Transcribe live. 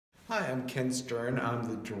Hi, I'm Ken Stern. I'm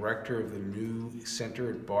the director of the new Center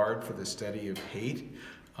at Bard for the Study of Hate.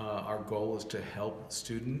 Our goal is to help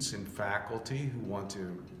students and faculty who want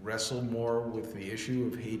to wrestle more with the issue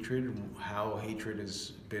of hatred and how hatred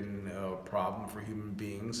has been a problem for human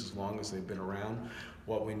beings as long as they've been around,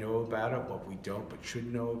 what we know about it, what we don't but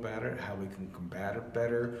should know about it, how we can combat it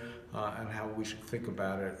better, and how we should think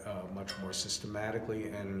about it much more systematically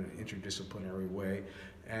and in an interdisciplinary way.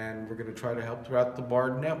 And we're going to try to help throughout the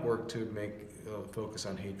BARD network to make focus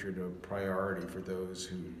on hatred a priority for those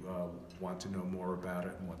who want to know more about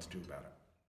it and what to do about it.